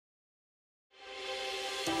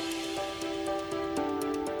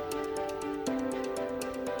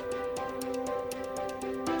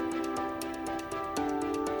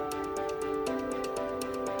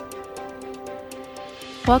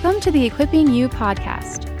Welcome to the Equipping You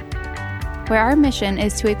podcast, where our mission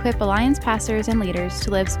is to equip Alliance pastors and leaders to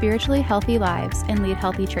live spiritually healthy lives and lead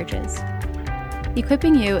healthy churches.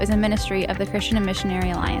 Equipping You is a ministry of the Christian and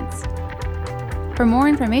Missionary Alliance. For more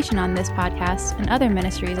information on this podcast and other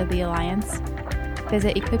ministries of the Alliance,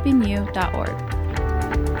 visit equippingyou.org.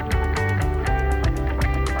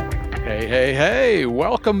 Hey,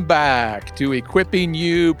 welcome back to Equipping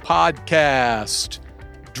You podcast.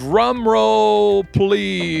 Drum roll,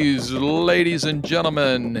 please, ladies and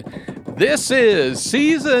gentlemen. This is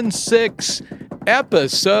Season 6,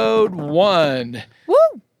 Episode 1. Woo!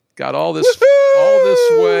 Got all this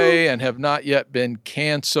way and have not yet been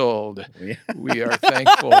canceled. Yeah. We are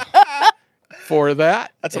thankful for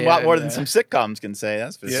that. That's a lot more than some sitcoms can say,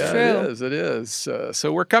 that's for Yeah, sure. it is.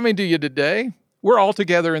 So we're coming to you today. We're all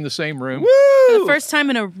together in the same room. For the first time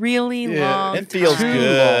in a really long It feels time.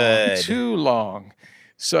 good. Too long.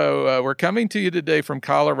 So we're coming to you today from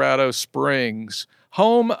Colorado Springs,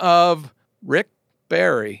 home of Rick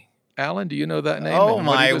Barry. Alan, do you know that name? Oh and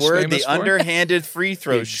what he my was word, famous the for? underhanded free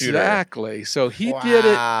throw shooter. Exactly. So he did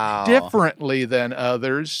Wow. it differently than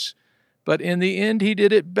others, but in the end, he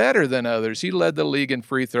did it better than others. He led the league in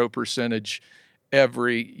free throw percentage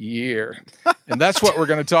every year. And that's what we're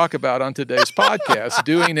going to talk about on today's podcast,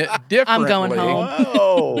 doing it differently. I'm going home.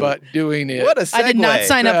 Whoa. But doing it. What a segue. I did not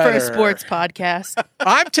sign up for a Better. sports podcast.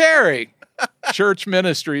 I'm Terry, Church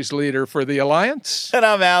Ministries leader for the Alliance. And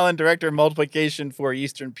I'm Alan, Director of Multiplication for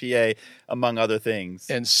Eastern PA, among other things.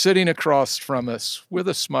 And sitting across from us with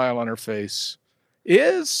a smile on her face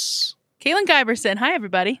is Caitlin Guyberson. Hi,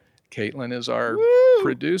 everybody. Caitlin is our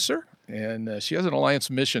producer. And she has an Alliance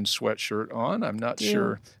Mission sweatshirt on. I'm not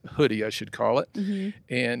sure, hoodie I should call it.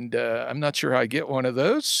 And I'm not sure how I get one of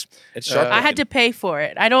those. It's sharp. I had to pay for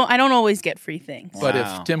it. I don't always get free things. But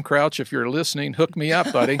Wow. if Tim Crouch, if you're listening, hook me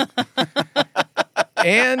up, buddy.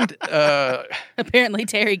 And Apparently,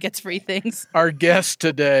 Terry gets free things. our guest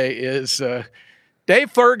today is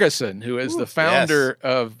Dave Ferguson, who is the founder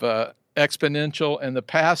of Exponential and the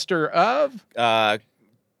pastor of...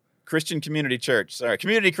 Christian Community Church. Sorry,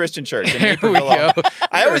 Community Christian Church. in There we Naperville. go.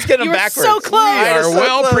 I always get them You were backwards. so close. We I was are so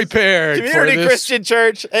well close. prepared for Community this. Christian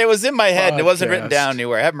Church. It was in my head and it wasn't written podcast. down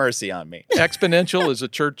anywhere. Have mercy on me. Exponential is a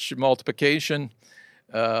church multiplication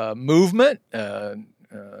movement,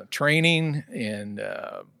 training, and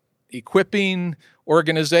equipping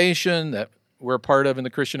organization that we're part of in the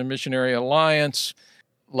Christian and Missionary Alliance.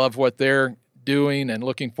 Love what they're doing and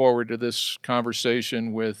looking forward to this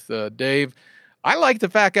conversation with Dave. I like the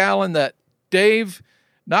fact, Alan, that Dave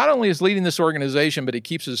not only is leading this organization, but he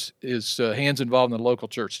keeps his hands involved in the local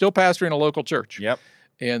church, still pastoring a local church. Yep.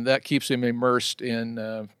 And that keeps him immersed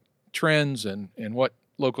in trends and what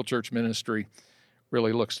local church ministry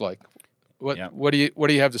really looks like. What do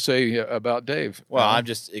you have to say about Dave? Well,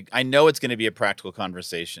 I know it's going to be a practical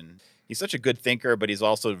conversation. He's such a good thinker, but he's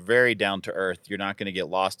also very down to earth. You're not going to get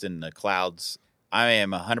lost in the clouds. I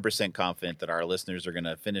am 100% confident that our listeners are going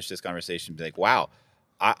to finish this conversation and be like, wow,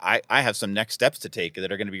 I have some next steps to take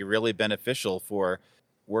that are going to be really beneficial for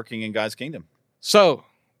working in God's kingdom. So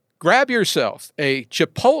grab yourself a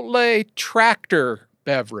Chipotle tractor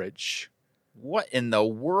beverage. What in the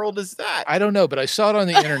world is that? I don't know, but I saw it on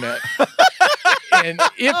the internet. And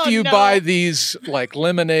if you buy these like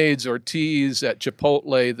lemonades or teas at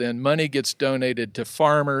Chipotle, then money gets donated to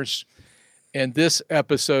farmers. And this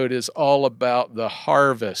episode is all about the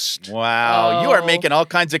harvest. Wow. You are making all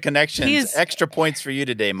kinds of connections. He's Extra points for you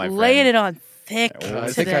today, my friend. Laying it on thick I I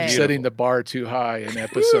today. think I'm setting the bar too high in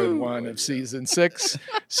episode 1 of season 6.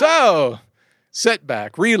 So sit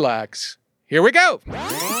back, relax. Here we go.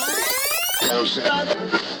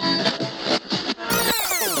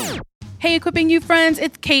 Hey, Equipping You friends,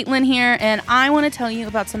 it's Caitlin here, and I want to tell you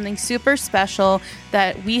about something super special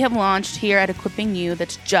that we have launched here at Equipping You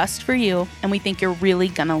that's just for you, and we think you're really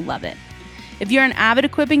going to love it. If you're an avid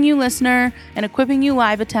Equipping You listener, an Equipping You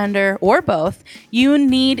live attender, or both, you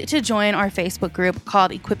need to join our Facebook group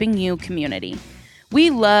called Equipping You Community.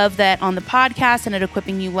 We love that on the podcast and at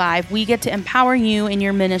Equipping You Live, we get to empower you in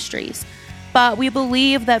your ministries. But we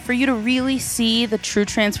believe that for you to really see the true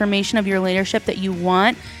transformation of your leadership that you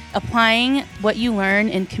want, applying what you learn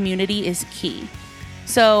in community is key.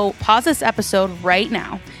 So pause this episode right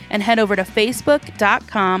now and head over to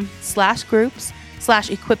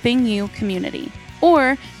facebook.com/groups/equippingyoucommunity.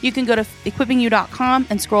 Or you can go to equippingyou.com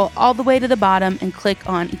and scroll all the way to the bottom and click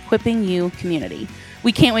on Equipping You Community.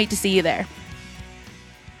 We can't wait to see you there.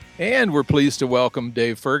 And we're pleased to welcome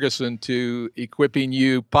Dave Ferguson to Equipping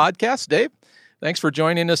You podcast. Dave, thanks for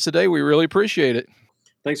joining us today. We really appreciate it.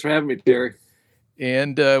 Thanks for having me, Terry.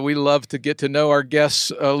 And we love to get to know our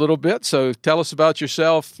guests a little bit. So tell us about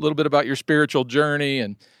yourself, a little bit about your spiritual journey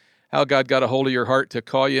and how God got a hold of your heart to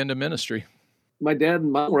call you into ministry. My dad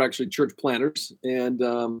and mom were actually church planters,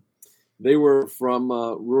 and they were from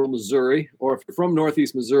rural Missouri, or if you're from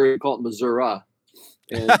Northeast Missouri, you call it Missouri.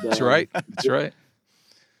 And, That's right. That's right.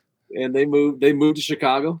 And they moved to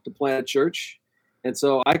Chicago to plant a church. And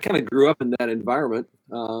so I kind of grew up in that environment.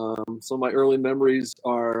 So my early memories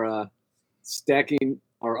are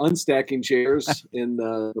unstacking chairs in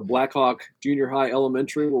the Black Hawk Junior High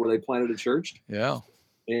Elementary where they planted a church. Yeah.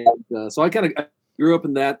 And so I kind of grew up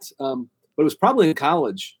in that. But it was probably in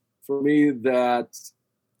college for me that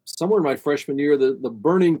somewhere in my freshman year, the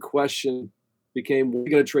burning question became, what are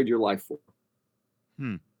you going to trade your life for?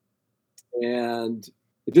 And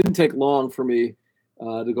it didn't take long for me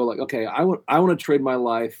to go like, okay, I want to trade my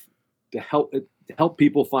life to help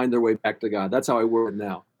people find their way back to God. That's how I word it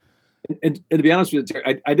now. And to be honest with you,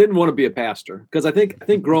 I didn't want to be a pastor because I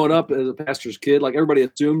think growing up as a pastor's kid, like everybody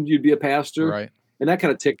assumed you'd be a pastor, right? And that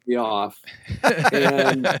kind of ticked me off.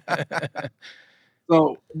 And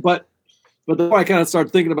so, but the more I kind of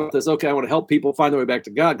started thinking about this, okay, I want to help people find their way back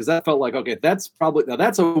to God, because that felt like, okay, that's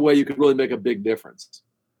a way you could really make a big difference.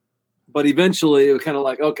 But eventually it was kind of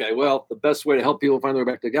like, okay, well, the best way to help people find their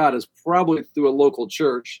way back to God is probably through a local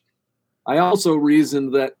church. I also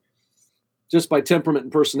reasoned that just by temperament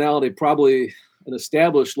and personality, probably an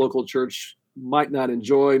established local church might not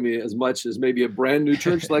enjoy me as much as maybe a brand new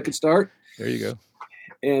church that I could start. There you go.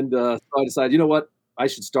 And so I decided, you know what, I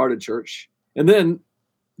should start a church. And then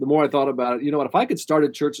the more I thought about it, you know what, if I could start a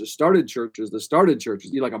church that started churches,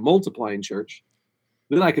 like a multiplying church,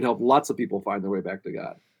 then I could help lots of people find their way back to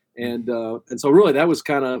God. And so really that was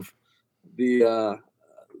kind of the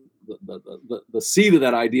seed of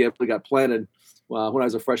that idea really got planted when I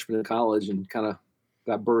was a freshman in college and kind of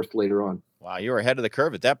got birthed later on. Wow, you were ahead of the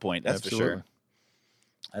curve at that point. That's Absolutely. for sure.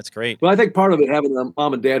 That's great. Well, I think part of it, having a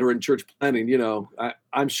mom and dad who were in church planting,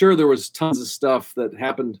 I'm sure there was tons of stuff that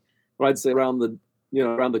happened, what I'd say around the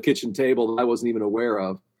kitchen table that I wasn't even aware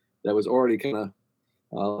of, that was already kind of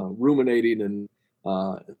ruminating and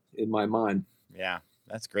in my mind. Yeah,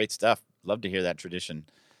 that's great stuff. Love to hear that tradition,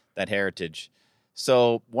 that heritage.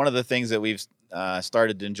 So one of the things that we've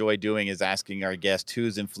started to enjoy doing is asking our guests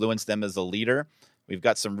who's influenced them as a leader. We've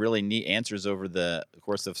got some really neat answers over the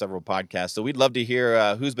course of several podcasts. So we'd love to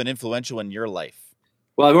hear who's been influential in your life.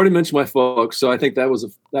 Well, I've already mentioned my folks, so I think that was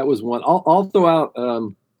one. I'll throw out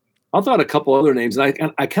a couple other names,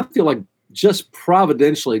 and I kind of feel like just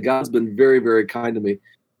providentially, God's been very, very kind to me.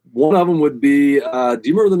 One of them would be, do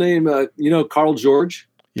you remember the name? Carl George?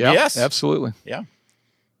 Yeah, yes, absolutely. Yeah.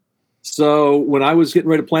 So when I was getting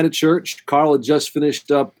ready to plant a church, Carl had just finished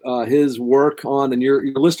up his work on, and your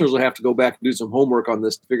listeners will have to go back and do some homework on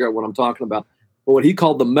this to figure out what I'm talking about, but what he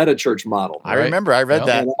called the meta church model. I remember. I read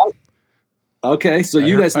that. Okay, so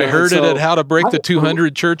you guys know. I heard it at How to Break the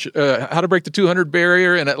 200 Church, How to Break the 200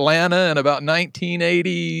 Barrier in Atlanta in about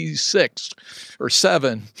 1986 or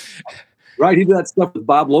 7. Right, he did that stuff with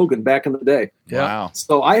Bob Logan back in the day. Yeah. Wow.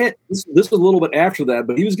 So I had this was a little bit after that,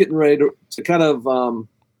 but he was getting ready to kind of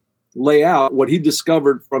lay out what he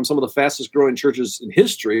discovered from some of the fastest growing churches in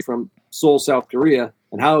history from Seoul, South Korea,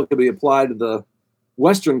 and how it could be applied to the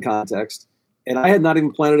Western context. And I had not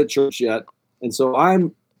even planted a church yet. And so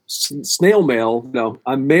I'm snail mail,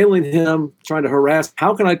 I'm mailing him, trying to harass,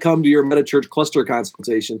 how can I come to your meta church cluster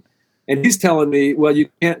consultation? And he's telling me, well, you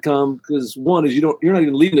can't come because one is you're not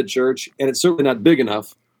even leading a church, and it's certainly not big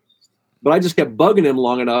enough. But I just kept bugging him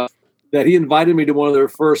long enough that he invited me to one of their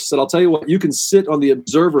first, said, I'll tell you what, you can sit on the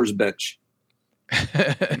observer's bench. I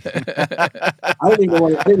didn't even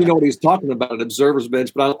know what he was talking about, an observer's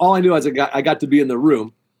bench, but all I knew is I got to be in the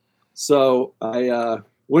room. So I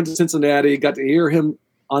went to Cincinnati, got to hear him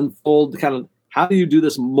unfold kind of how do you do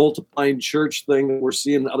this multiplying church thing that we're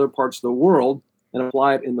seeing in other parts of the world and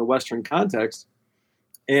apply it in the Western context.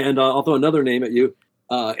 And I'll throw another name at you.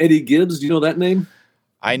 Eddie Gibbs, do you know that name?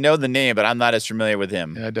 I know the name, but I'm not as familiar with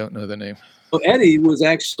him. I don't know the name. Well, Eddie was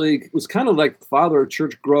kind of like the father of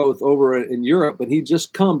church growth over in Europe, but he'd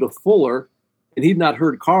just come to Fuller, and he'd not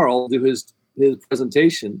heard Carl do his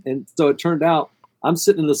presentation. And so it turned out I'm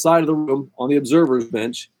sitting in the side of the room on the observer's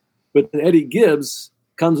bench, but then Eddie Gibbs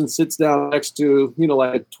comes and sits down next to,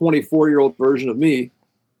 like a 24-year-old version of me.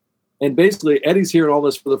 And basically, Eddie's hearing all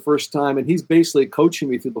this for the first time, and he's basically coaching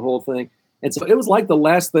me through the whole thing. And so it was like the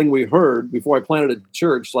last thing we heard before I planted a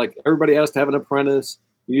church. Like, everybody has to have an apprentice.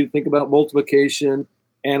 You need to think about multiplication.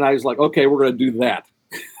 And I was like, okay, we're going to do that.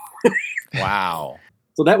 Wow.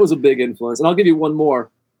 So that was a big influence. And I'll give you one more.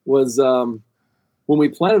 Was when we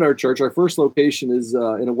planted our church, our first location is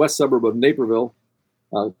in a west suburb of Naperville.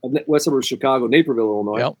 west suburb of Chicago, Naperville,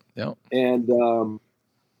 Illinois. Yep. And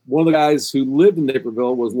one of the guys who lived in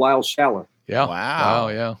Naperville was Lyle Schaller. Yeah. Wow.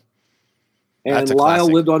 Yeah. And That's a Lyle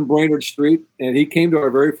classic. lived on Brainerd Street, and he came to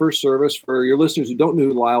our very first service. For your listeners who don't know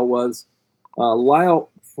who Lyle was, Lyle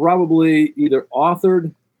probably either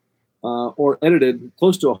authored or edited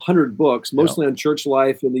close to 100 books, mostly on church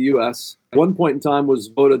life in the U.S. At one point in time was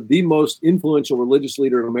voted the most influential religious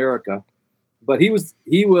leader in America. But he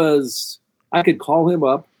was I could call him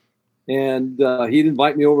up, and he'd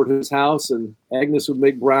invite me over to his house, and Agnes would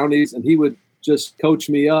make brownies, and he would just coach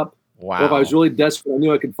me up. Wow. Or if I was really desperate, I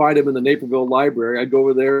knew I could find him in the Naperville library. I'd go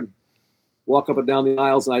over there and walk up and down the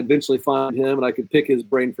aisles, and I'd eventually find him, and I could pick his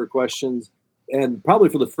brain for questions. And probably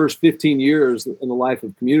for the first 15 years in the life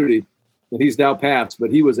of community, and he's now passed, but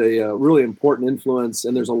he was a really important influence.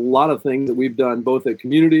 And there's a lot of things that we've done, both at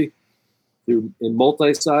community, in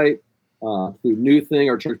multi-site, through New Thing,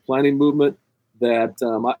 our church planning movement, that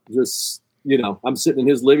I'm sitting in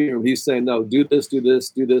his living room. He's saying, no, do this, don't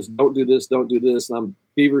do this, don't do this. And I'm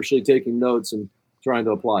feverishly taking notes and trying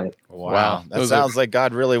to apply it. Wow. That sounds like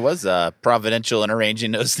God really was providential in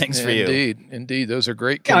arranging those things for you. Indeed. Those are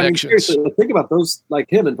great Yeah, connections. seriously, think about those, like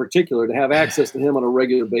him in particular, to have access to him on a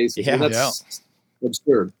regular basis. Yeah. That's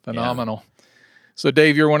absurd. Phenomenal. So,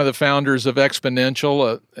 Dave, you're one of the founders of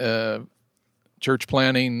Exponential, a church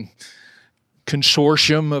planning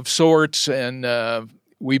consortium of sorts, and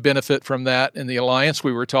we benefit from that in the Alliance.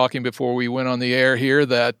 We were talking before we went on the air here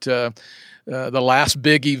that the last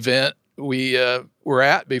big event we were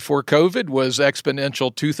at before COVID was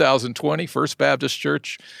Exponential 2020, First Baptist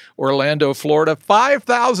Church, Orlando, Florida.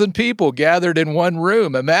 5,000 people gathered in one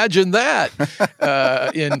room. Imagine that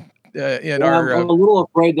our. I'm a little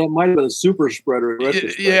afraid that might have been a super spreader.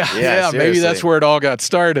 Yeah, maybe that's where it all got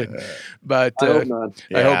started. But I hope not.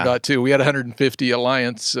 I hope not too. We had 150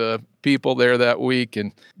 Alliance people there that week,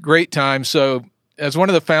 and great time. So, as one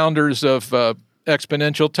of the founders of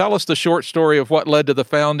Exponential, tell us the short story of what led to the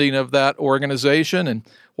founding of that organization and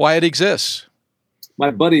why it exists. My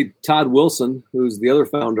buddy Todd Wilson, who's the other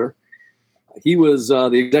founder, he was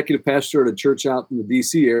the executive pastor at a church out in the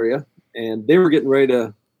D.C. area, and they were getting ready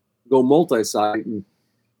to go multi-site. And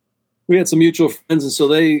we had some mutual friends, and so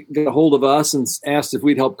they got a hold of us and asked if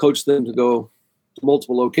we'd help coach them to go to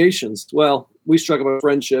multiple locations. Well, we struck up a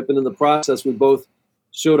friendship, and in the process, we both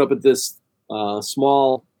showed up at this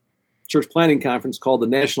small church planning conference called the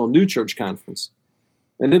National New Church Conference.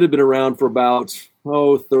 And it had been around for about,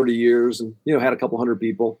 30 years and, had a couple hundred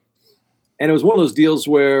people. And it was one of those deals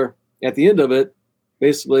where at the end of it,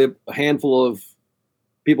 basically a handful of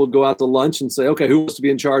people would go out to lunch and say, okay, who wants to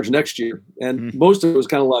be in charge next year? And most of it was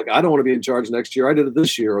kind of like, I don't want to be in charge next year. I did it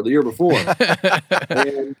this year or the year before.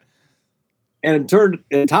 and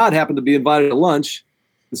Todd happened to be invited to lunch.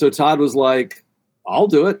 And so Todd was like, I'll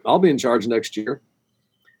do it. I'll be in charge next year.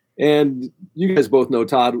 And you guys both know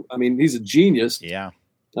Todd. I mean, he's a genius. Yeah.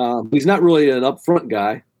 He's not really an upfront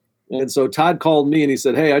guy. And so Todd called me and he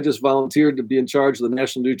said, hey, I just volunteered to be in charge of the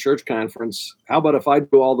National New Church Conference. How about if I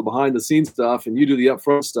do all the behind the scenes stuff and you do the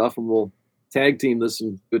upfront stuff and we'll tag team this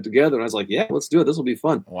and do it together? And I was like, yeah, let's do it. This will be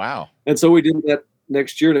fun. Wow. And so we did that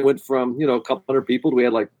next year, and it went from, a couple hundred people to we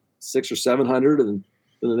had like 600 or 700. And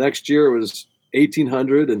then the next year it was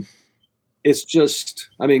 1,800. And it's just,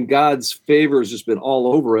 God's favor has just been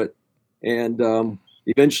all over it. And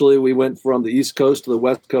eventually we went from the East Coast to the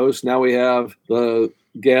West Coast. Now we have the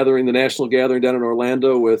national gathering down in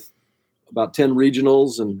Orlando with about 10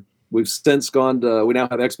 regionals. And we've since we now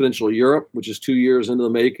have Exponential Europe, which is 2 years into the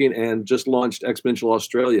making, and just launched Exponential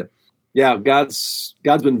Australia. Yeah, God's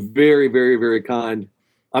been very, very, very kind.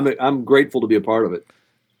 I'm grateful to be a part of it.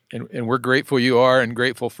 And we're grateful you are, and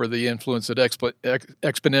grateful for the influence that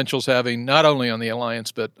Exponential's having, not only on the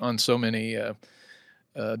Alliance, but on so many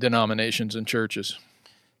denominations and churches.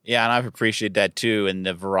 Yeah, and I appreciate that too, and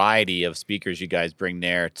the variety of speakers you guys bring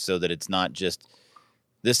there, so that it's not just,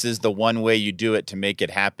 this is the one way you do it to make it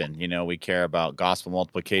happen. We care about gospel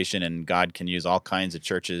multiplication, and God can use all kinds of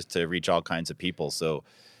churches to reach all kinds of people. So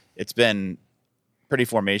it's been pretty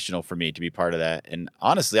formational for me to be part of that. And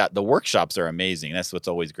honestly, the workshops are amazing. That's what's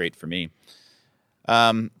always great for me.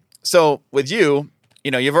 So with you,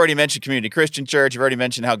 you've already mentioned Community Christian Church. You've already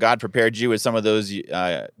mentioned how God prepared you with some of those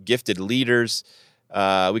gifted leaders.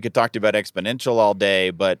 We could talk to you about Exponential all day,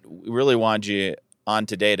 but we really wanted you on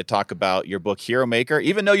today to talk about your book, Hero Maker,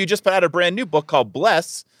 even though you just put out a brand new book called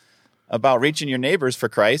Bless, about reaching your neighbors for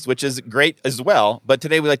Christ, which is great as well. But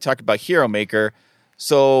today we'd like to talk about Hero Maker.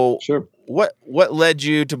 So sure. What led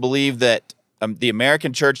you to believe that the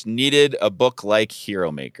American church needed a book like Hero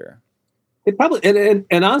Maker? It probably, and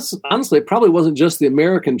honestly, it probably wasn't just the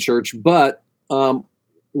American church, but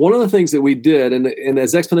one of the things that we did, and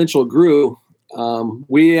as Exponential grew,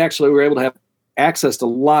 we actually were able to have access to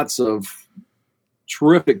lots of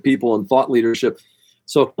terrific people in thought leadership.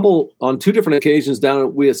 So on 2 different occasions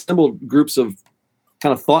we assembled groups of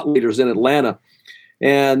kind of thought leaders in Atlanta,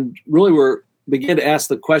 and really began to ask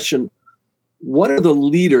the question, what are the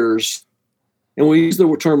leaders? And when we use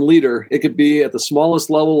the term leader, it could be at the smallest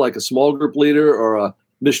level, like a small group leader or a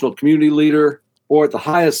missional community leader, or at the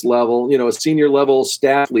highest level, a senior level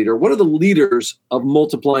staff leader. What are the leaders of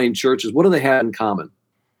multiplying churches? What do they have in common?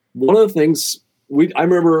 One of the things I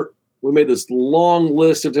remember we made this long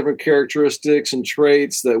list of different characteristics and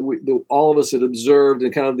traits that all of us had observed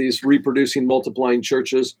in kind of these reproducing, multiplying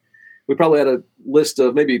churches. We probably had a list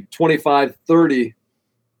of maybe 25, 30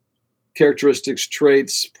 characteristics,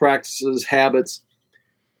 traits, practices, habits.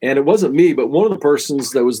 And it wasn't me, but one of the persons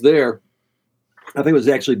that was there, I think it was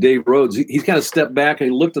actually Dave Rhodes. He kind of stepped back and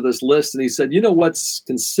he looked at this list and he said, what's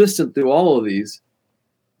consistent through all of these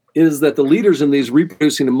is that the leaders in these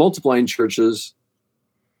reproducing and multiplying churches,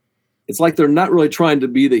 it's like they're not really trying to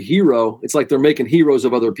be the hero. It's like they're making heroes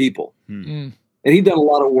of other people. Mm-hmm. And he'd done a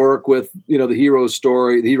lot of work with, the hero's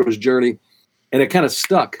story, the hero's journey, and it kind of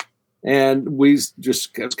stuck. And it's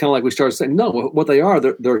kind of like we started saying, no, what they are,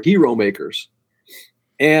 they're hero makers.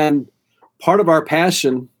 And part of our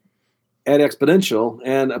passion at Exponential,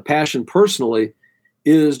 and a passion personally,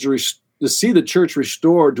 is to see the church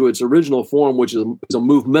restored to its original form, which is a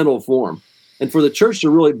movemental form. And for the church to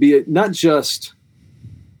really be not just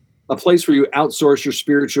a place where you outsource your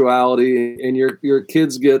spirituality and your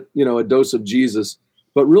kids get, a dose of Jesus,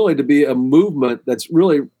 but really to be a movement that's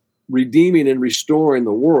really redeeming and restoring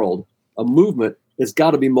the world, a movement that's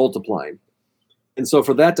got to be multiplying. And so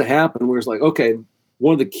for that to happen, we're just like, okay,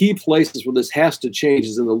 one of the key places where this has to change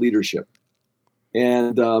is in the leadership.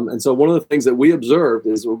 And so one of the things that we observed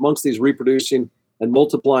is amongst these reproducing and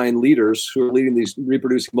multiplying leaders who are leading these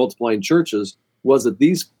reproducing, multiplying churches was that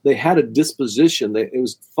they had a disposition that it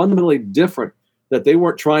was fundamentally different, that they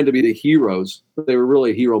weren't trying to be the heroes, but they were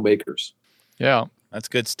really hero makers. Yeah. That's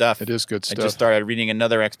good stuff. It is good stuff. I just started reading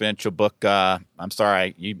another Exponential book.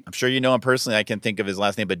 I'm sure you know him personally. I can't think of his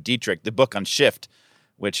last name, but Dietrich, the book on shift,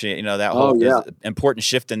 which, that whole there's an important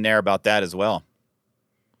shift in there about that as well.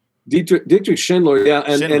 Dietrich Schindler, yeah.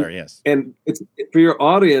 Yes. And it's for your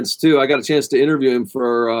audience, too. I got a chance to interview him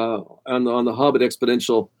on the Hub at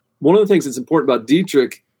Exponential. One of the things that's important about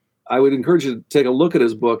Dietrich, I would encourage you to take a look at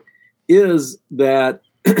his book, is that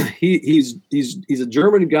he's a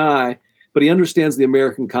German guy, but he understands the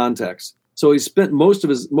American context. So he spent most of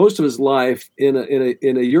his life in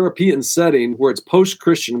a European setting where it's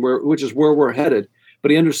post-Christian, which is where we're headed.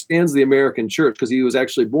 But he understands the American church because he was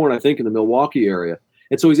actually born, I think, in the Milwaukee area,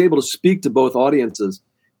 and so he's able to speak to both audiences.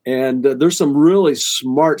 And there's some really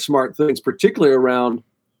smart things, particularly around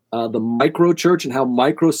the micro church and how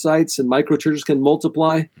microsites and micro churches can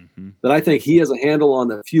multiply. Mm-hmm. That I think he has a handle on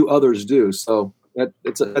that few others do. So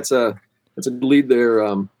that's a lead there,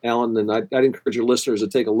 Alan, and I'd encourage your listeners to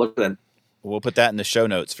take a look at that. We'll put that in the show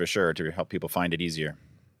notes for sure to help people find it easier.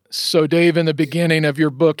 So, Dave, in the beginning of your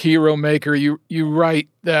book, Hero Maker, you write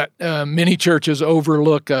that many churches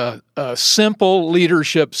overlook a simple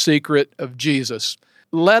leadership secret of Jesus.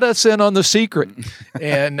 Let us in on the secret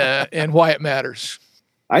and why it matters.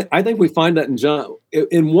 I think we find that in John.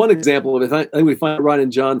 In one example of it, I think we find it right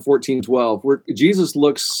in John 14:12, where Jesus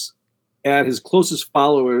looks at his closest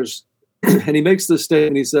followers and he makes this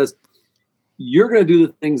statement. He says, "You're going to do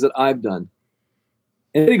the things that I've done."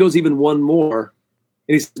 And then he goes even one more.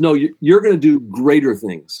 And he says, "No, you're going to do greater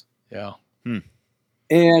things." Yeah.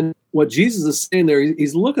 And what Jesus is saying there,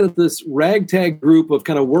 he's looking at this ragtag group of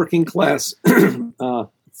kind of working class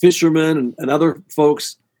fishermen and other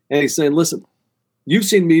folks. And he's saying, listen, you've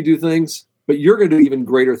seen me do things, but you're going to do even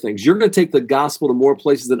greater things. You're going to take the gospel to more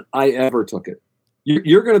places than I ever took it.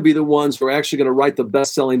 You're going to be the ones who are actually going to write the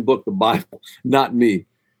best-selling book, the Bible, not me.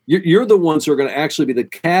 You're the ones who are going to actually be the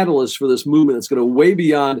catalyst for this movement that's going to way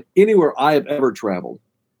beyond anywhere I have ever traveled.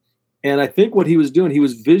 And I think what he was doing, he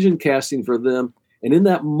was vision casting for them. And in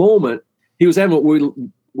that moment, he was having what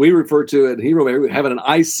we refer to at Hero, having an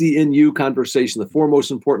I see in you conversation, the 4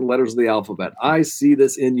 most important letters of the alphabet. I see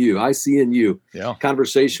this in you. I see in you. Yeah.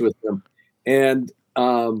 Conversation with them. And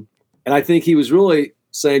I think he was really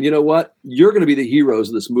saying, you know what? You're going to be the heroes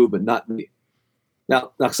of this movement, not me.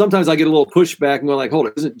 Now, sometimes I get a little pushback and go like, hold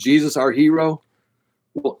it, isn't Jesus our hero?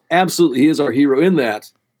 Well, absolutely, he is our hero in that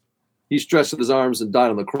he stretched his arms and died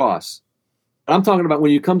on the cross. But I'm talking about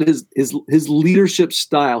when you come to his leadership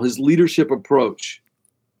style, his leadership approach,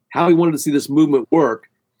 how he wanted to see this movement work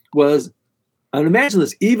was, and imagine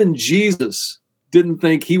this, even Jesus didn't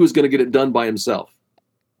think he was going to get it done by himself.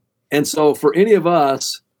 And so for any of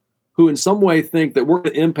us who in some way think that we're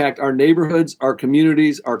going to impact our neighborhoods, our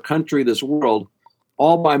communities, our country, this world,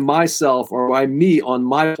 all by myself or by me on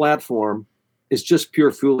my platform, is just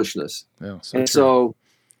pure foolishness. Yeah, so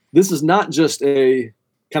this is not just a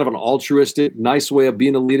kind of an altruistic, nice way of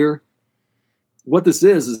being a leader. What this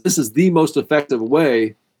is this is the most effective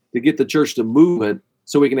way to get the church to movement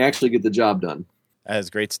so we can actually get the job done. That is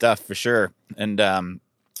great stuff for sure. And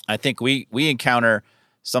I think we encounter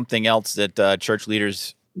something else that church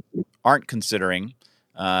leaders aren't considering.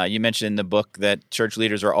 You mentioned in the book that church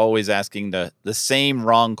leaders are always asking the same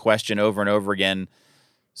wrong question over and over again.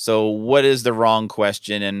 So what is the wrong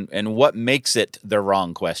question, and what makes it the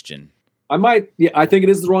wrong question? I think it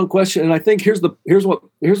is the wrong question. And I think here's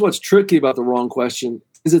what's tricky about the wrong question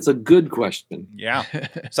is it's a good question. Yeah.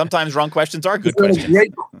 Sometimes wrong questions are good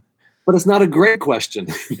questions. But it's not a great question.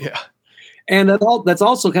 Yeah. And that's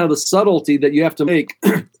also kind of the subtlety that you have to make.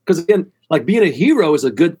 Because again, like being a hero is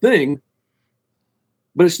a good thing,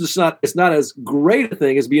 but it's not as great a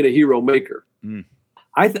thing as being a hero maker. Mm.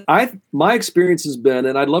 My experience has been,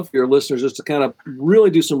 and I'd love for your listeners just to kind of really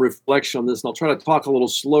do some reflection on this, and I'll try to talk a little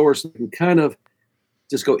slower so you can kind of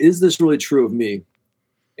just go, is this really true of me?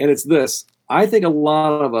 And it's this. I think a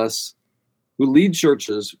lot of us who lead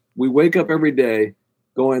churches, we wake up every day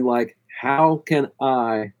going like, how can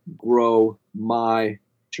I grow my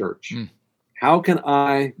church? Mm. How can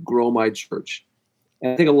I grow my church?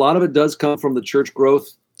 And I think a lot of it does come from the church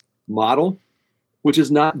growth model, which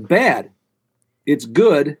is not bad. It's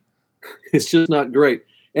good. It's just not great.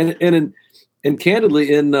 And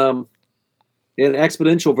candidly, in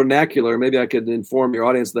exponential vernacular, maybe I could inform your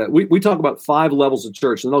audience that we talk about 5 levels of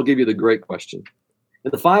church, and I'll give you the great question.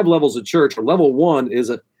 And the 5 levels of church, or level 1 is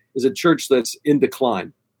a church that's in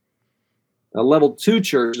decline. A level 2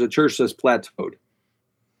 church is a church that's plateaued.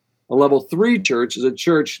 A level 3 church is a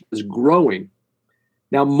church that's growing.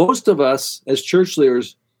 Now, most of us as church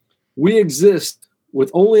leaders, we exist with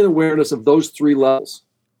only an awareness of those 3 levels,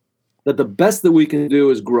 that the best that we can do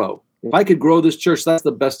is grow. If I could grow this church, that's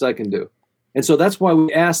the best I can do. And so that's why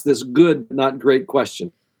we ask this good, not great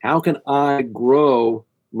question. How can I grow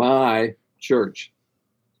my church?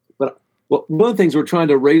 But one of the things we're trying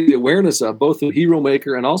to raise the awareness of, both in Hero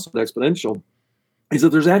Maker and also in Exponential, is that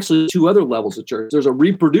there's actually 2 other levels of church. There's a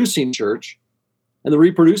reproducing church, and the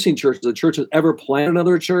reproducing church is a church that ever planted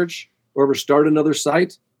another church or ever started another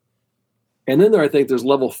site. And then I think there's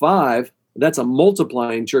level 5. That's a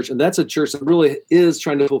multiplying church, and that's a church that really is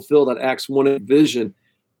trying to fulfill that Acts 1 vision.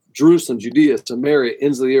 Jerusalem, Judea, Samaria,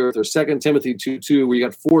 ends of the earth, or 2 Timothy 2:2, where you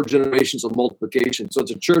got 4 generations of multiplication. So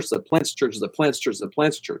it's a church that plants churches, that plants churches, that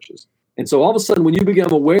plants churches. And so all of a sudden, when you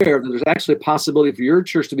become aware that there's actually a possibility for your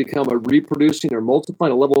church to become a reproducing or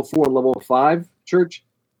multiplying, a level 4 and level 5 church,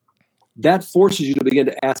 that forces you to begin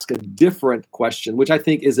to ask a different question, which I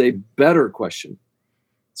think is a better question.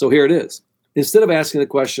 So here it is. Instead of asking the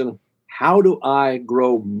question, how do I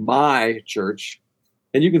grow my church?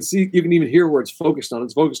 And you can even hear where it's focused on.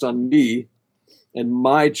 It's focused on me and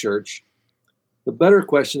my church. The better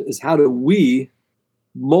question is, how do we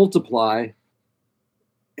multiply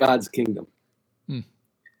God's kingdom?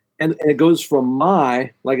 And it goes from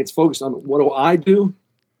it's focused on what do I do,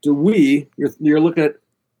 to we. You're looking at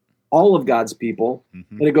all of God's people.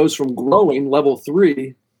 Mm-hmm. And it goes from growing, level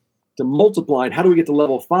 3, to multiplying. How do we get to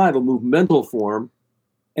level 5, a movemental form?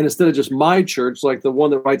 And instead of just my church, like the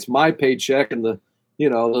one that writes my paycheck and the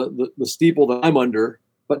steeple that I'm under,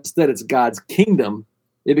 but instead it's God's kingdom,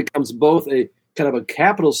 it becomes both a kind of a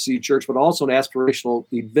capital C church, but also an aspirational,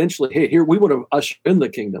 eventually, hey, here we want to usher in the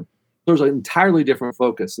kingdom. There's an entirely different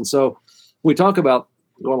focus. And so when we talk about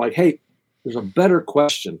going like, hey, there's a better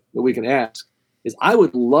question that we can ask, is I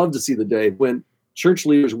would love to see the day when church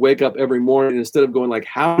leaders wake up every morning, and instead of going like,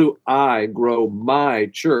 how do I grow my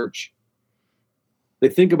church? They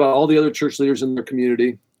think about all the other church leaders in their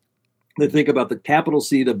community. They think about the capital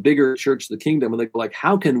C, the bigger church, the kingdom, and they go like,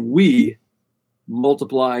 how can we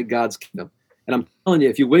multiply God's kingdom? And I'm telling you,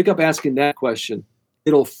 if you wake up asking that question,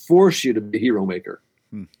 it'll force you to be a hero maker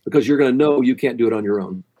because you're going to know you can't do it on your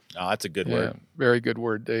own. Oh, that's a good word. Very good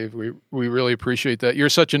word, Dave. We really appreciate that. You're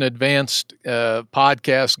such an advanced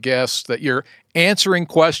podcast guest that you're answering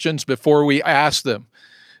questions before we ask them.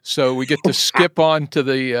 So we get to skip on to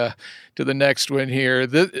the next one here.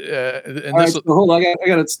 Hold on, I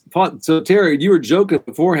got it. So Terry, you were joking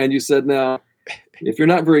beforehand. You said, "Now, if you're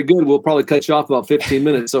not very good, we'll probably cut you off about 15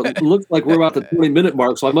 minutes." So it looks like we're about the 20-minute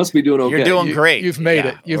mark. So I must be doing okay. You're doing great. You've made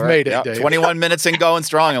it. You've made it, Dave. 21 minutes and going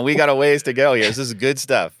strong, and we got a ways to go here. This is good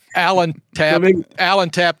stuff. Alan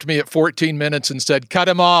tapped me at 14 minutes and said, "Cut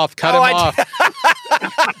him off. Cut him off."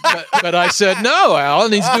 but I said, no,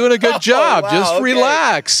 Alan, he's doing a good job. wow, Just okay.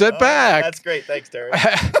 relax, sit back. That's great. Thanks, Terry.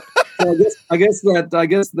 So I guess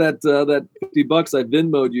that $50 I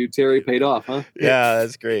Venmo'd you, Terry, paid off, huh? Yeah,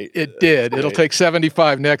 that's great. It did. That's It'll great. take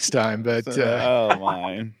 75 next time, but Oh,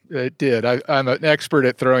 my. it did. I'm an expert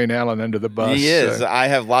at throwing Alan under the bus. He is. I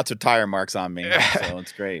have lots of tire marks on me, so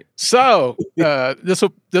it's great. So this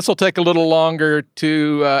will take a little longer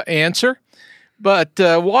to answer, but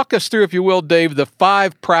walk us through, if you will, Dave, the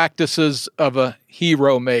 5 practices of a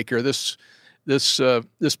hero maker. This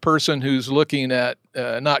person who's looking at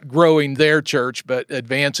not growing their church, but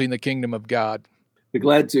advancing the kingdom of God. Be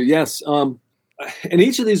glad to. Yes. And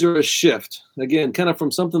each of these are a shift, again, kind of from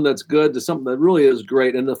something that's good to something that really is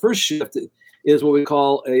great. And the first shift is what we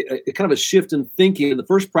call a kind of a shift in thinking. And the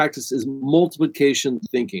first practice is multiplication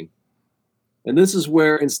thinking. And this is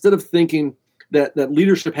where, instead of thinking that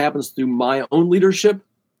leadership happens through my own leadership,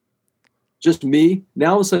 just me,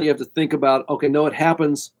 now all of a sudden you have to think about, okay, no, it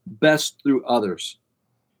happens best through others.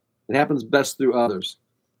 It happens best through others.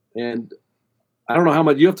 And I don't know how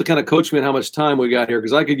much, you have to kind of coach me on how much time we got here,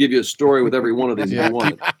 because I could give you a story with every one of these if you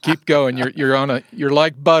wanted. Keep going. You're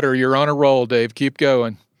like butter. You're on a roll, Dave. Keep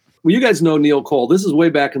going. Well, you guys know Neil Cole. This is way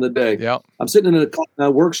back in the day. Yeah. I'm sitting in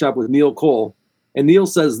a workshop with Neil Cole, and Neil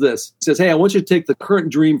says this. He says, hey, I want you to take the current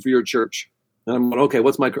dream for your church. And I'm going, okay,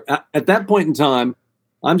 what's my, at that point in time,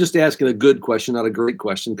 I'm just asking a good question, not a great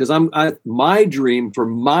question, because my dream for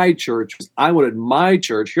my church was I wanted my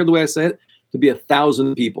church, hear the way I say it, to be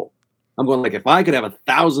 1,000 people. I'm going like, if I could have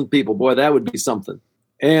 1,000 people, boy, that would be something.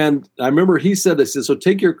 And I remember he said this, so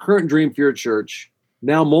take your current dream for your church,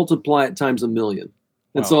 now multiply it times 1 million.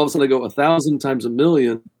 And so all of a sudden I go 1,000 times 1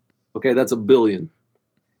 million. Okay, that's 1 billion.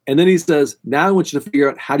 And then he says, now I want you to figure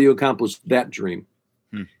out how do you accomplish that dream.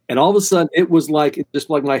 And all of a sudden it was like, just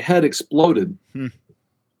like my head exploded.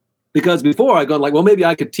 Because before I gone like, well, maybe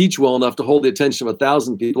I could teach well enough to hold the attention of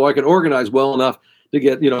 1,000 people, or I could organize well enough to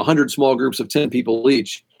get 100 small groups of 10 people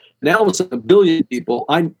each. Now all of a sudden 1 billion people,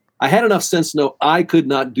 I had enough sense to know I could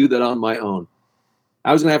not do that on my own.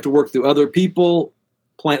 I was going to have to work through other people,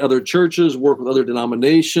 plant other churches, work with other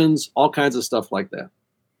denominations, all kinds of stuff like that.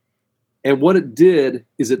 And what it did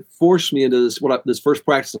is it forced me into this first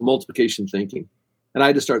practice of multiplication thinking. And I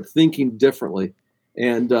had to start thinking differently.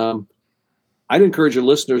 And I'd encourage your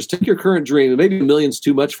listeners, take your current dream, and maybe 1 million's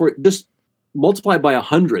too much for it, just multiply by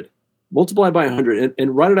 100. Multiply by 100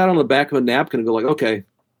 and write it out on the back of a napkin and go like, okay,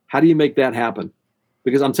 how do you make that happen?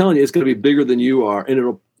 Because I'm telling you, it's going to be bigger than you are.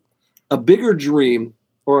 And a bigger dream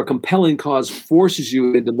or a compelling cause forces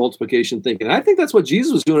you into multiplication thinking. And I think that's what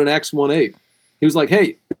Jesus was doing in Acts 1:8. He was like,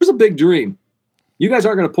 hey, here's a big dream. You guys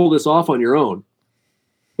aren't going to pull this off on your own.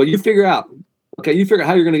 But you figure out how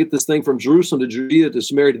you're going to get this thing from Jerusalem to Judea to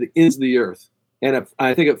Samaria to the ends of the earth. And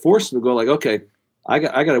I think it forced him to go like, okay, I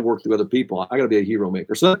got to work through other people. I got to be a hero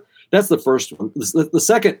maker. So that's the first one.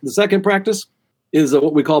 The second practice is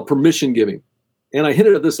what we call permission giving. And I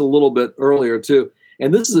hinted at this a little bit earlier too.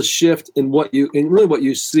 And this is a shift in what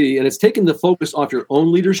you see. And it's taking the focus off your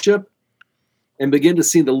own leadership and begin to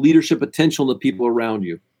see the leadership potential in the people around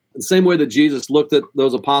you. The same way that Jesus looked at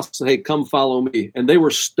those apostles and said, hey, come follow me. And they were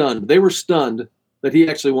stunned. They were stunned that he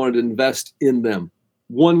actually wanted to invest in them.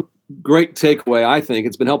 One great takeaway, I think,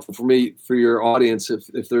 it's been helpful for me, for your audience,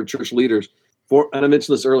 if they're church leaders. And I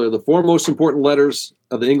mentioned this earlier, the 4 most important letters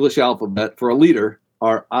of the English alphabet for a leader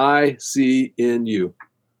are I, C, N, U.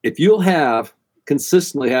 If you'll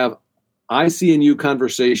consistently have I, C, N, U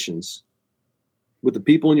conversations with the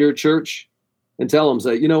people in your church and tell them,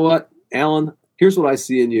 say, you know what, Alan, here's what I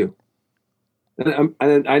see in you. And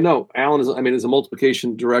I know Alan is a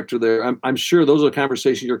multiplication director there. I'm sure those are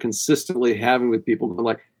conversations you're consistently having with people.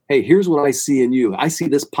 Like, hey, here's what I see in you. I see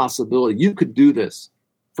this possibility. You could do this.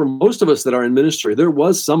 For most of us that are in ministry, there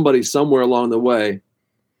was somebody somewhere along the way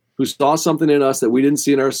who saw something in us that we didn't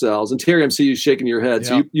see in ourselves. And Terry, I see you shaking your head. Yeah.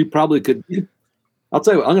 So you probably could. I'll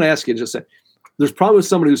tell you what, I'm going to ask you, just say, there's probably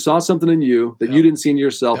somebody who saw something in you that you didn't see in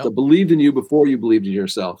yourself, that believed in you before you believed in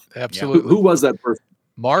yourself. Absolutely. Who was that person?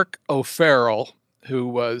 Mark O'Farrell, who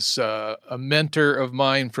was a mentor of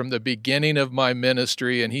mine from the beginning of my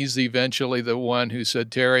ministry, and he's eventually the one who said,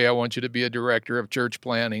 Terry, I want you to be a director of church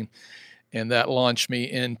planning. And that launched me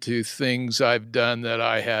into things I've done that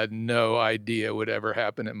I had no idea would ever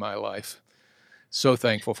happen in my life. So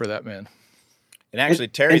thankful for that man. And actually,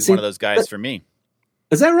 Terry's one of those guys for me.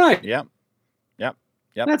 Is that right? Yep.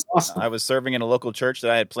 That's awesome. I was serving in a local church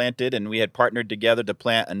that I had planted, and we had partnered together to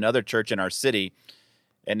plant another church in our city.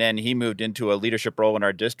 And then he moved into a leadership role in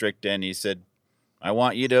our district, and he said, I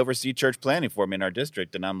want you to oversee church planning for me in our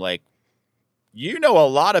district. And I'm like, you know a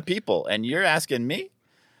lot of people, and you're asking me?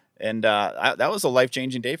 And that was a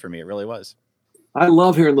life-changing day for me. It really was. I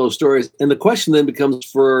love hearing those stories. And the question then becomes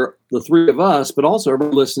for the three of us, but also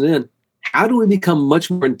everyone listening in, how do we become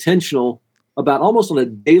much more intentional about almost on a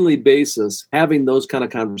daily basis having those kind of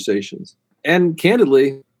conversations? And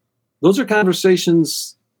candidly, those are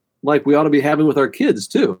conversations like we ought to be having with our kids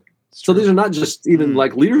too. So these are not just even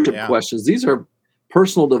like leadership questions. These are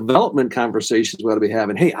personal development conversations we ought to be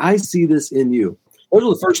having. Hey, I see this in you. Those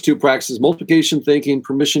are the first two practices: multiplication thinking,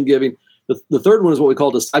 permission giving. The third one is what we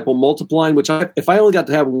call disciple multiplying, which if I only got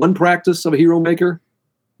to have one practice of a hero maker,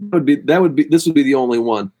 this would be the only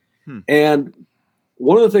one. And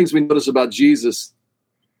one of the things we notice about Jesus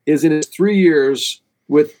is in his 3 years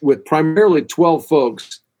with primarily 12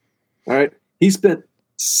 folks, all right, he spent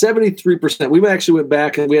 73%. We actually went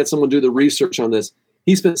back and we had someone do the research on this.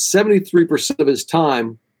 He spent 73% of his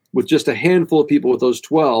time with just a handful of people with those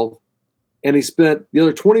 12, and he spent the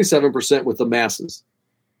other 27% with the masses.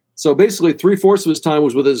 So basically 3/4 of his time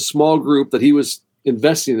was with his small group that he was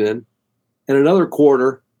investing in, and another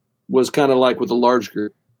quarter was kind of like with a large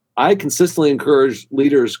group. I consistently encourage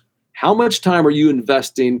leaders, how much time are you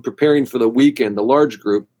investing preparing for the weekend, the large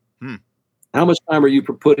group? How much time are you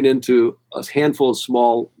putting into a handful of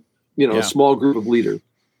small, a small group of leaders?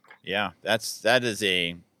 Yeah, that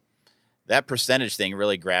percentage thing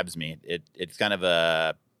really grabs me. It's kind of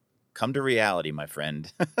a come to reality, my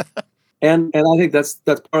friend. And I think that's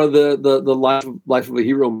part of the life of a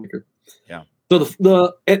hero maker. Yeah.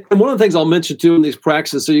 So and one of the things I'll mention too in these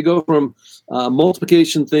practices, so you go from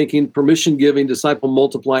multiplication thinking, permission giving, disciple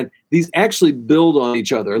multiplying. These actually build on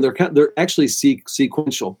each other, and they're actually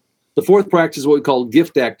sequential. The fourth practice is what we call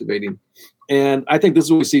gift activating, and I think this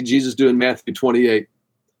is what we see Jesus do in Matthew 28.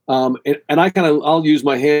 And I'll use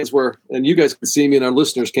my hands and you guys can see me and our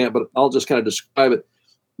listeners can't, but I'll just kind of describe it.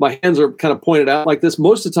 My hands are kind of pointed out like this.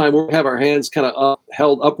 Most of the time, we have our hands kind of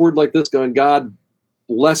held upward like this, going, God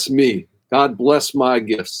bless me. God bless my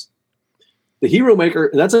gifts. The hero maker,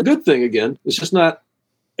 and that's a good thing again. It's just not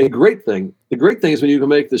a great thing. The great thing is when you can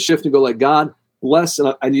make the shift and go like, God bless,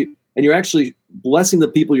 and you're actually blessing the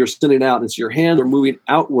people you're sending out. And so your hands are moving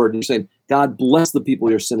outward, and you're saying, God bless the people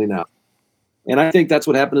you're sending out. And I think that's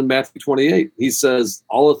what happened in Matthew 28. He says,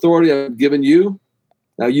 all authority I've given you,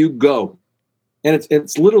 now you go. And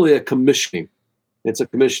it's literally a commissioning. It's a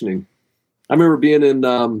commissioning. I remember being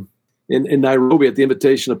in Nairobi at the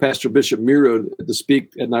invitation of Pastor Bishop Miro to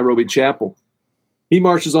speak at Nairobi Chapel. He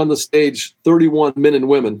marches on the stage, 31 men and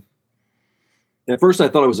women. At first I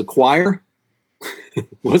thought it was a choir. It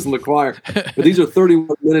wasn't the choir. But these are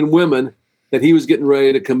 31 men and women that he was getting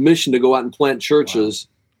ready to commission to go out and plant churches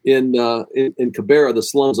in Kibera, the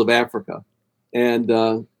slums of Africa.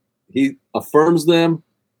 And he affirms them.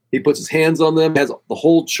 He puts his hands on them, has the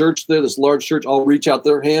whole church there, this large church, all reach out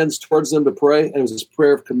their hands towards them to pray. And it was this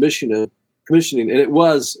prayer of commissioning. And it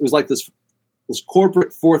was like this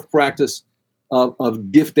corporate fourth practice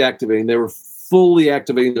of gift activating. They were fully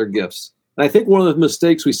activating their gifts. And I think one of the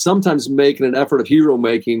mistakes we sometimes make in an effort of hero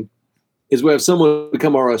making is we have someone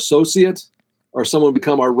become our associate or someone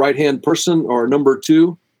become our right-hand person or number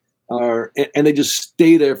two, and they just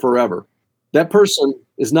stay there forever. That person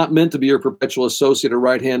is not meant to be your perpetual associate or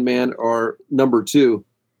right-hand man or number two.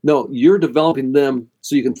 No, you're developing them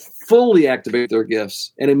so you can fully activate their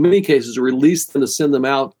gifts. And in many cases, release them to send them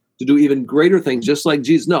out to do even greater things, just like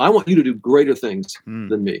Jesus. No, I want you to do greater things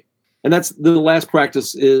than me. And that's the last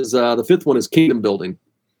practice is the fifth one is kingdom building.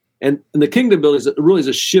 And the kingdom building is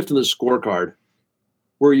a shift in the scorecard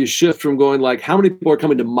where you shift from going like, how many people are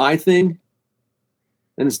coming to my thing?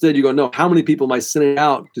 And instead you go, no, how many people am I sending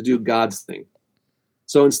out to do God's thing?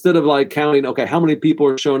 So instead of like counting, okay, how many people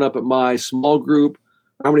are showing up at my small group?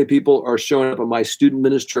 How many people are showing up at my student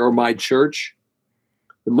ministry or my church?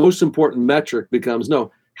 The most important metric becomes,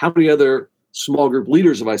 no, how many other small group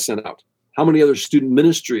leaders have I sent out? How many other student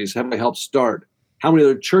ministries have I helped start? How many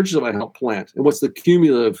other churches have I helped plant? And what's the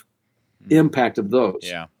cumulative impact of those?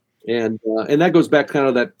 Yeah. And that goes back kind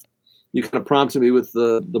of that you kind of prompted me with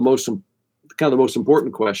the most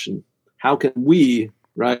important question: how can we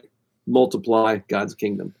multiply God's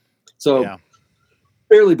kingdom? So,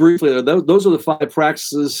 fairly briefly, those are the 5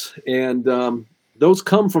 practices, and those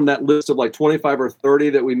come from that list of like 25 or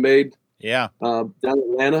 30 that we made. Down in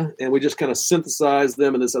Atlanta, and we just kind of synthesized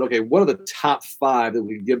them and then said, okay, what are the top 5 that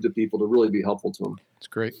we can give to people to really be helpful to them? It's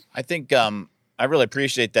great. I think I really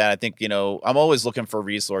appreciate that. I think, I'm always looking for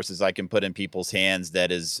resources I can put in people's hands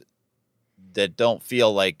that don't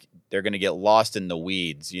feel like they're going to get lost in the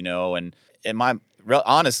weeds, and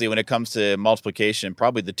honestly, when it comes to multiplication,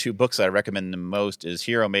 probably the 2 books I recommend the most is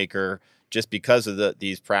Hero Maker, just because of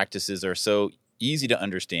these practices are so easy to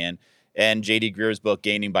understand. And J.D. Greer's book,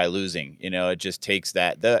 Gaining by Losing, it just takes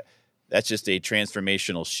that's just a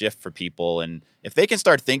transformational shift for people. And if they can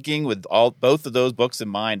start thinking with both of those books in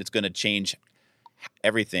mind, it's going to change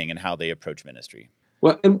everything and how they approach ministry.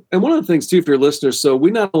 Well, and one of the things too for your listeners, so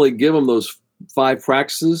we not only give them those 5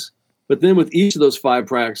 practices, but then with each of those 5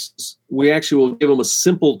 practices, we actually will give them a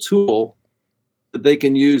simple tool that they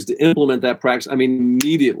can use to implement that practice. I mean,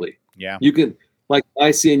 immediately. Yeah. You can, like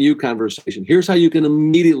ICNU conversation. Here's how you can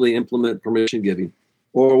immediately implement permission giving,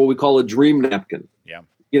 or what we call a dream napkin. Yeah.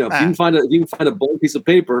 If you can find a blank piece of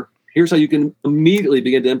paper, here's how you can immediately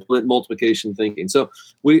begin to implement multiplication thinking. So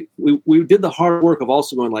we did the hard work of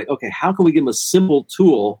also going like, okay, how can we give them a simple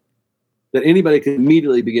tool that anybody can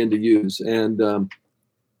immediately begin to use? And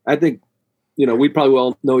I think, we probably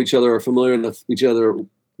well know each other, are familiar enough each other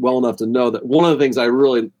well enough to know that one of the things I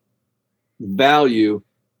really value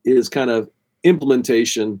is kind of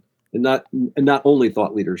implementation and not only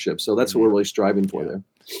thought leadership. So that's what we're really striving for there.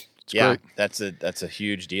 Yeah, that's a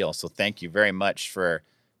huge deal. So thank you very much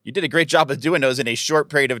you did a great job of doing those in a short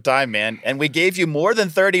period of time, man. And we gave you more than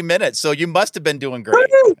 30 minutes, so you must have been doing great.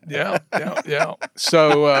 Yeah.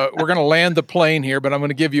 So we're going to land the plane here, but I'm going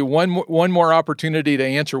to give you one more opportunity to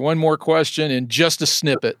answer one more question in just a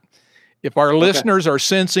snippet. If our listeners are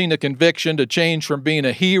sensing a conviction to change from being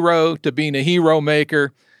a hero to being a hero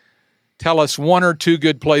maker, tell us 1 or 2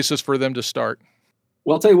 good places for them to start.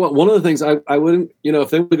 Well, I'll tell you what, one of the things I wouldn't, if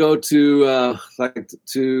they would go to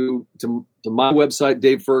my website,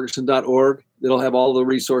 daveferguson.org, it'll have all the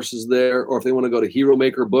resources there. Or if they want to go to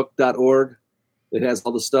heromakerbook.org, it has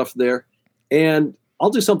all the stuff there. And I'll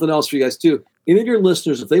do something else for you guys too. Any of your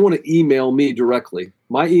listeners, if they want to email me directly,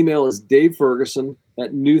 my email is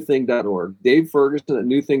daveferguson@newthing.org,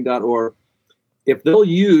 daveferguson@newthing.org. If they'll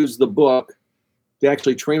use the book to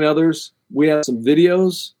actually train others, we have some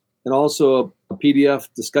videos and also a PDF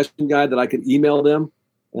discussion guide that I can email them,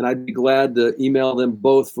 and I'd be glad to email them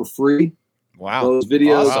both for free. Wow. Those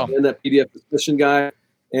videos and that PDF discussion guide.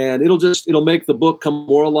 And it'll make the book come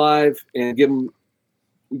more alive and give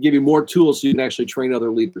you more tools so you can actually train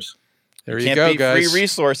other leaders. There you go, guys. Free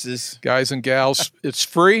resources. Guys and gals, it's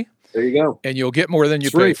free. There you go. And you'll get more than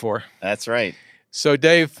you pay for. That's right. So,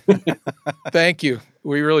 Dave, thank you.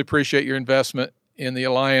 We really appreciate your investment in the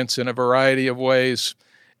Alliance in a variety of ways.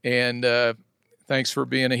 And thanks for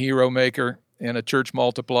being a hero maker and a church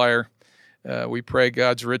multiplier. We pray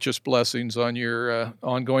God's richest blessings on your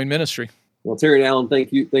ongoing ministry. Well, Terry and Alan,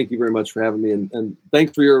 thank you very much for having me. And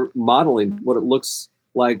thanks for your modeling what it looks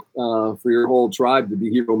like for your whole tribe to be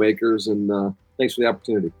hero makers. And thanks for the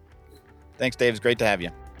opportunity. Thanks, Dave. It's great to have you.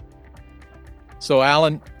 So,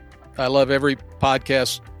 Alan, I love every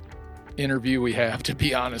podcast interview we have, to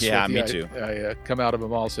be honest with you. Yeah, me too. I come out of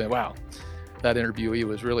them all saying, wow, that interviewee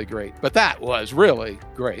was really great. But that was really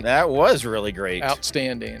great. That was really great.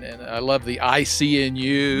 Outstanding. And I love the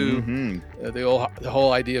ICNU, the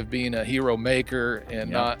whole idea of being a hero maker and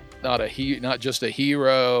not just a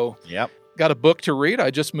hero. Yep. Got a book to read. I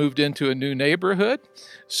just moved into a new neighborhood.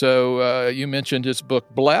 So you mentioned his book,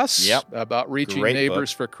 Bless, about reaching Great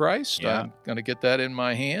neighbors book. for Christ. Yeah. I'm going to get that in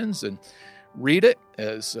my hands and read it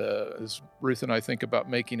as Ruth and I think about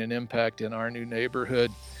making an impact in our new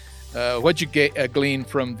neighborhood. What'd you glean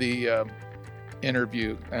from the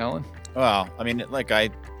interview, Alan? Well, I mean, like I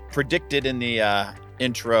predicted in the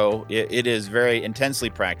intro, it is very intensely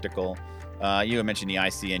practical. You mentioned the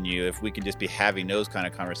ICNU. If we can just be having those kind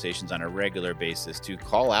of conversations on a regular basis to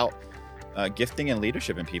call out gifting and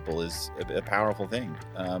leadership in people is a powerful thing.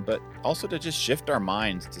 But also to just shift our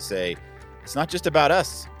minds to say, it's not just about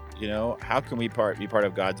us. How can we be part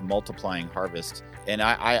of God's multiplying harvest? And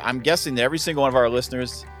I'm guessing that every single one of our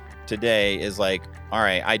listeners today is like, all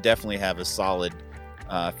right, I definitely have a solid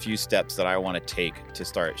few steps that I want to take to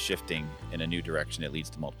start shifting in a new direction that leads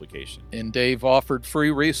to multiplication. And Dave offered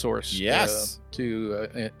free resource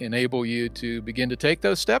to enable you to begin to take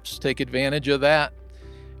those steps, take advantage of that.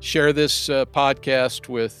 Share this podcast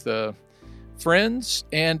with friends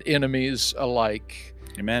and enemies alike.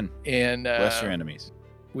 Amen. And bless your enemies.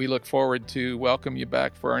 We look forward to welcome you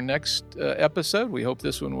back for our next episode. We hope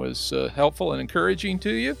this one was helpful and encouraging to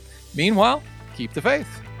you. Meanwhile, keep the faith.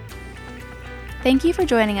 Thank you for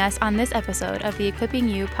joining us on this episode of the Equipping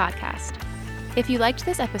You podcast. If you liked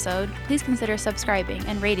this episode, please consider subscribing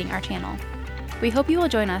and rating our channel. We hope you will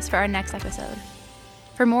join us for our next episode.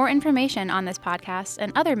 For more information on this podcast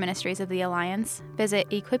and other ministries of the Alliance, visit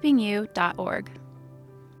equippingyou.org.